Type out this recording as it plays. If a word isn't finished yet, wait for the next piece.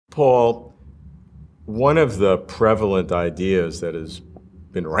Paul, one of the prevalent ideas that has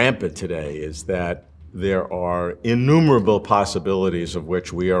been rampant today is that there are innumerable possibilities of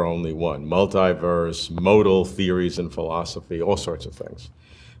which we are only one. Multiverse, modal theories in philosophy, all sorts of things.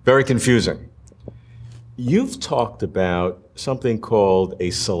 Very confusing. You've talked about something called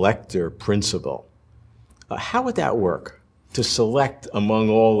a selector principle. How would that work, to select among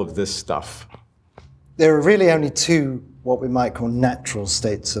all of this stuff? There are really only two what we might call natural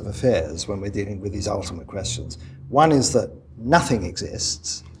states of affairs when we're dealing with these ultimate questions. One is that nothing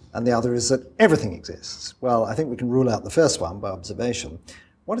exists, and the other is that everything exists. Well, I think we can rule out the first one by observation.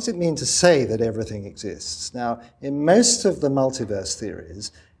 What does it mean to say that everything exists? Now, in most of the multiverse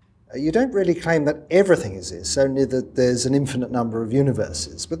theories, you don't really claim that everything exists, only that there's an infinite number of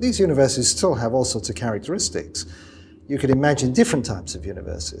universes. But these universes still have all sorts of characteristics. You could imagine different types of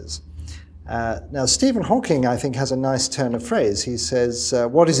universes. Now, Stephen Hawking, I think, has a nice turn of phrase. He says,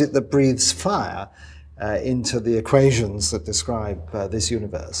 what is it that breathes fire into the equations that describe this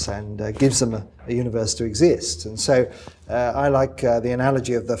universe and gives them a universe to exist? And so I like the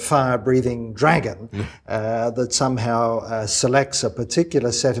analogy of the fire-breathing dragon that somehow selects a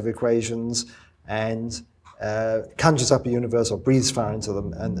particular set of equations and conjures up a universe or breathes fire into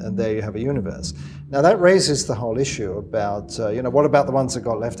them, and there you have a universe. Now that raises the whole issue about, what about the ones that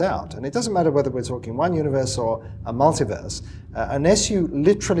got left out? And it doesn't matter whether we're talking one universe or a multiverse, unless you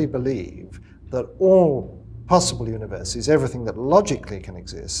literally believe that all possible universes, everything that logically can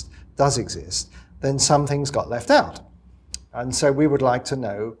exist, does exist, then some things got left out. And so we would like to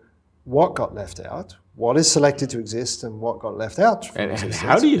know what got left out, what is selected to exist, and what got left out from existence. And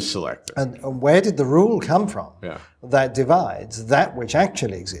how do you select it? And where did the rule come from that divides that which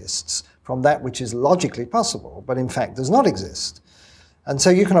actually exists from that which is logically possible, but in fact does not exist? And so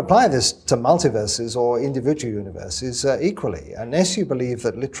you can apply this to multiverses or individual universes equally. Unless you believe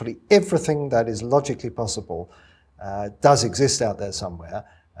that literally everything that is logically possible does exist out there somewhere,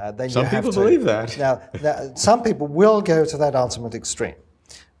 then some people believe that. Now, some people will go to that ultimate extreme.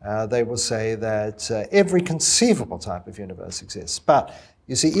 They will say that every conceivable type of universe exists. But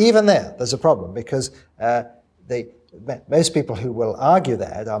you see, even there's a problem, because most people who will argue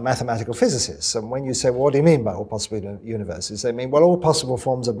that are mathematical physicists. And when you say, well, what do you mean by all possible universes? They mean, well, all possible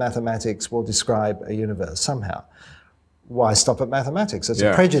forms of mathematics will describe a universe somehow. Why stop at mathematics? It's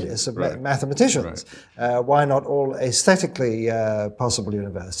a prejudice of mathematicians. Why not all aesthetically possible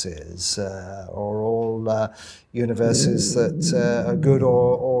universes, or all universes that are good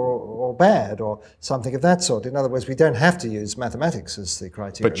or bad, or something of that sort? In other words, we don't have to use mathematics as the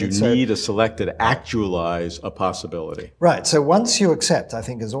criteria. But you need a selector to actualize a possibility. Right. So once you accept, I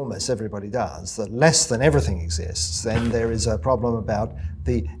think as almost everybody does, that less than everything exists, then there is a problem about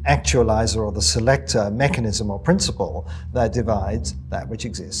the actualizer or the selector mechanism or principle that divides that which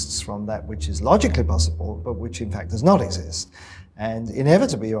exists from that which is logically possible, but which in fact does not exist. And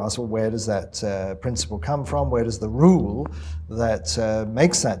inevitably you ask, well, where does that principle come from? Where does the rule that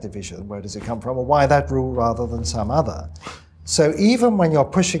makes that division, where does it come from? Or why that rule rather than some other? So even when you're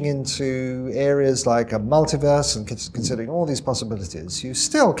pushing into areas like a multiverse and considering all these possibilities, you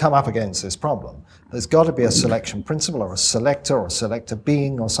still come up against this problem. There's got to be a selection principle or a selector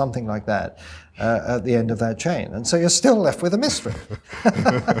being or something like that at the end of that chain. And so you're still left with a mystery.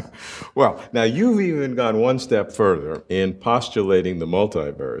 Well, now you've even gone one step further in postulating the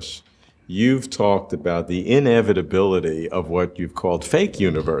multiverse. You've talked about the inevitability of what you've called fake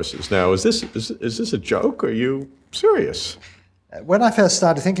universes. Now, is this a joke, or are you serious? When I first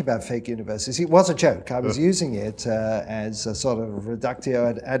started thinking about fake universes, it was a joke. I was using it as a sort of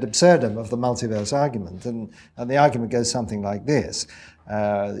reductio ad absurdum of the multiverse argument. And the argument goes something like this.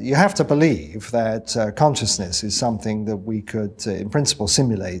 You have to believe that consciousness is something that we could, in principle,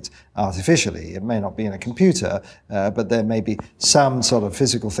 simulate artificially. It may not be in a computer, but there may be some sort of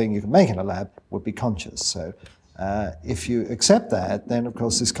physical thing you can make in a lab would be conscious. So if you accept that, then of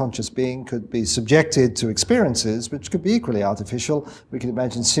course this conscious being could be subjected to experiences which could be equally artificial. We can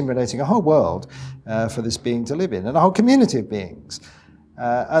imagine simulating a whole world for this being to live in, and a whole community of beings.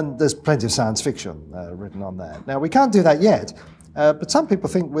 And there's plenty of science fiction written on that. Now, we can't do that yet, but some people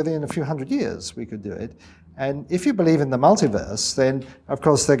think within a few hundred years we could do it. And if you believe in the multiverse, then of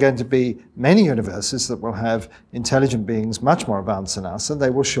course there are going to be many universes that will have intelligent beings much more advanced than us, and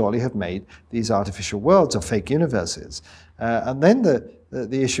they will surely have made these artificial worlds or fake universes. And then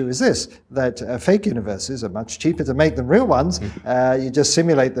the issue is this, that fake universes are much cheaper to make than real ones. You just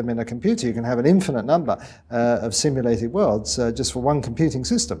simulate them in a computer. You can have an infinite number of simulated worlds just for one computing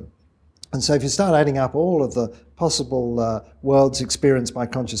system. And so if you start adding up all of the possible worlds experienced by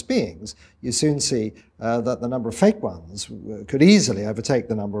conscious beings, you soon see that the number of fake ones could easily overtake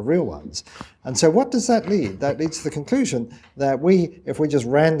the number of real ones. And so what does that lead? That leads to the conclusion that if we just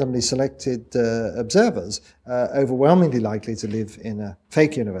randomly selected observers, overwhelmingly likely to live in a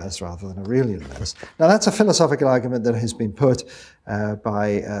fake universe rather than a real universe. Now that's a philosophical argument that has been put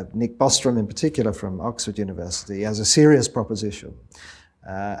by Nick Bostrom in particular from Oxford University as a serious proposition.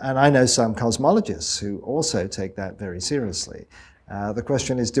 And I know some cosmologists who also take that very seriously. The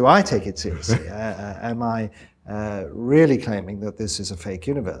question is, do I take it seriously? Am I really claiming that this is a fake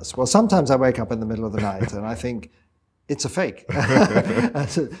universe? Well, sometimes I wake up in the middle of the night and I think, it's a fake.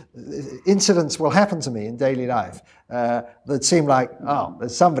 Incidents will happen to me in daily life that seem like, oh,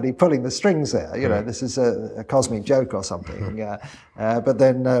 there's somebody pulling the strings there. You know, this is a cosmic joke or something. But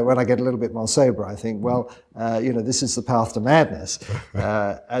then when I get a little bit more sober, I think, well, you know, this is the path to madness.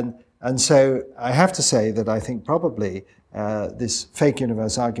 And so I have to say that I think probably this fake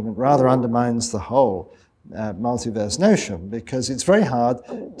universe argument rather undermines the whole multiverse notion, because it's very hard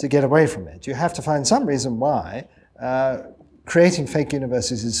to get away from it. You have to find some reason why creating fake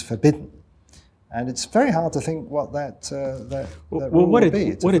universes is forbidden. And it's very hard to think what that rule would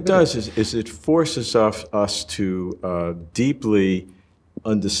be. What it does is it forces us to deeply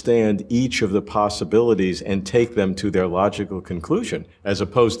understand each of the possibilities and take them to their logical conclusion, as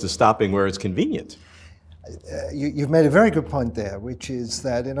opposed to stopping where it's convenient. You've made a very good point there, which is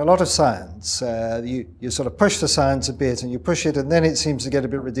that in a lot of science, you sort of push the science a bit and you push it, and then it seems to get a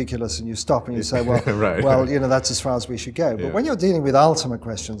bit ridiculous and you stop and you say, well, right. Well, you know, that's as far as we should go. But Yeah. when you're dealing with ultimate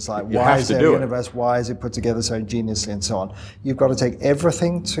questions like why is there a universe, why is it put together so ingeniously and so on, you've got to take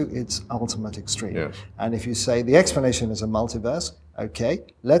everything to its ultimate extreme. Yes. And if you say the explanation is a multiverse, okay,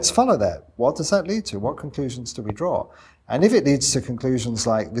 let's follow that. What does that lead to? What conclusions do we draw? And if it leads to conclusions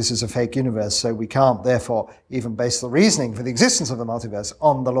like this is a fake universe, so we can't therefore even base the reasoning for the existence of the multiverse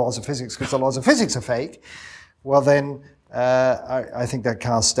on the laws of physics because the laws of physics are fake, well then I think that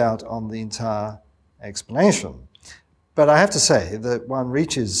casts doubt on the entire explanation. But I have to say that one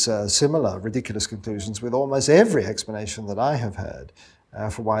reaches similar ridiculous conclusions with almost every explanation that I have heard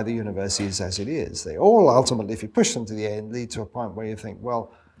for why the universe is as it is. They all ultimately, if you push them to the end, lead to a point where you think,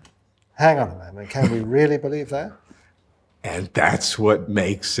 well, hang on a moment, can we really believe that? And that's what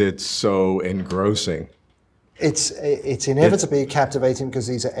makes it so engrossing. It's inevitably captivating because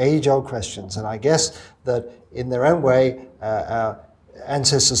these are age-old questions, and I guess that in their own way, our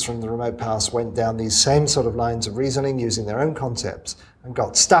ancestors from the remote past went down these same sort of lines of reasoning using their own concepts and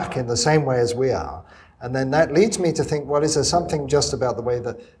got stuck in the same way as we are. And then that leads me to think, well, is there something just about the way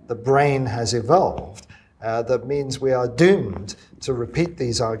that the brain has evolved that means we are doomed to repeat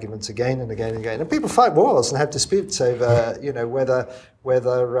these arguments again and again and again? And people fight wars and have disputes over, you know,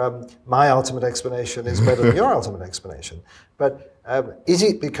 whether my ultimate explanation is better than your ultimate explanation. But is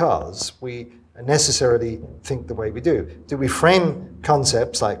it because we necessarily think the way we do? Do we frame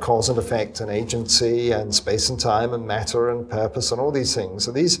concepts like cause and effect and agency and space and time and matter and purpose and all these things?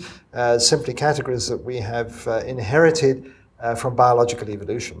 Are these simply categories that we have inherited from biological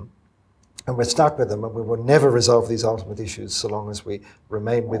evolution? And we're stuck with them, and we will never resolve these ultimate issues so long as we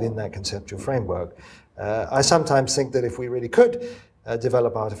remain within that conceptual framework. I sometimes think that if we really could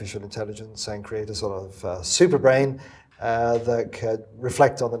develop artificial intelligence and create a sort of super brain that could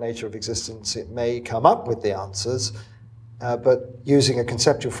reflect on the nature of existence, it may come up with the answers, but using a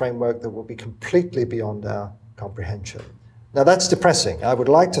conceptual framework that will be completely beyond our comprehension. Now that's depressing. I would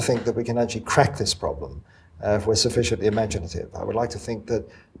like to think that we can actually crack this problem if we're sufficiently imaginative. I would like to think that,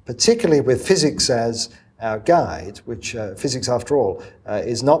 particularly with physics as our guide, which physics, after all,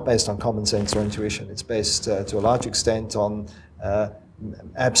 is not based on common sense or intuition. It's based, to a large extent, on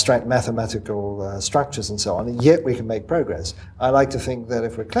abstract mathematical structures and so on, and yet we can make progress. I like to think that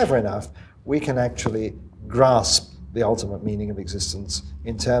if we're clever enough, we can actually grasp the ultimate meaning of existence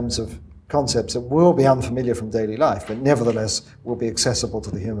in terms of concepts that will be unfamiliar from daily life, but nevertheless will be accessible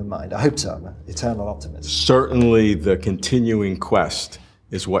to the human mind. I hope so. I'm an eternal optimist. Certainly the continuing quest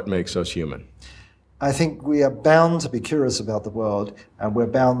is what makes us human. I think we are bound to be curious about the world, and we're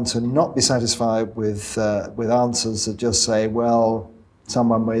bound to not be satisfied with answers that just say, well,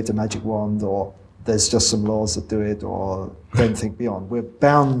 someone waved a magic wand, or there's just some laws that do it, or don't think beyond. We're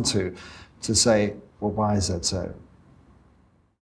bound to say, well, why is that so?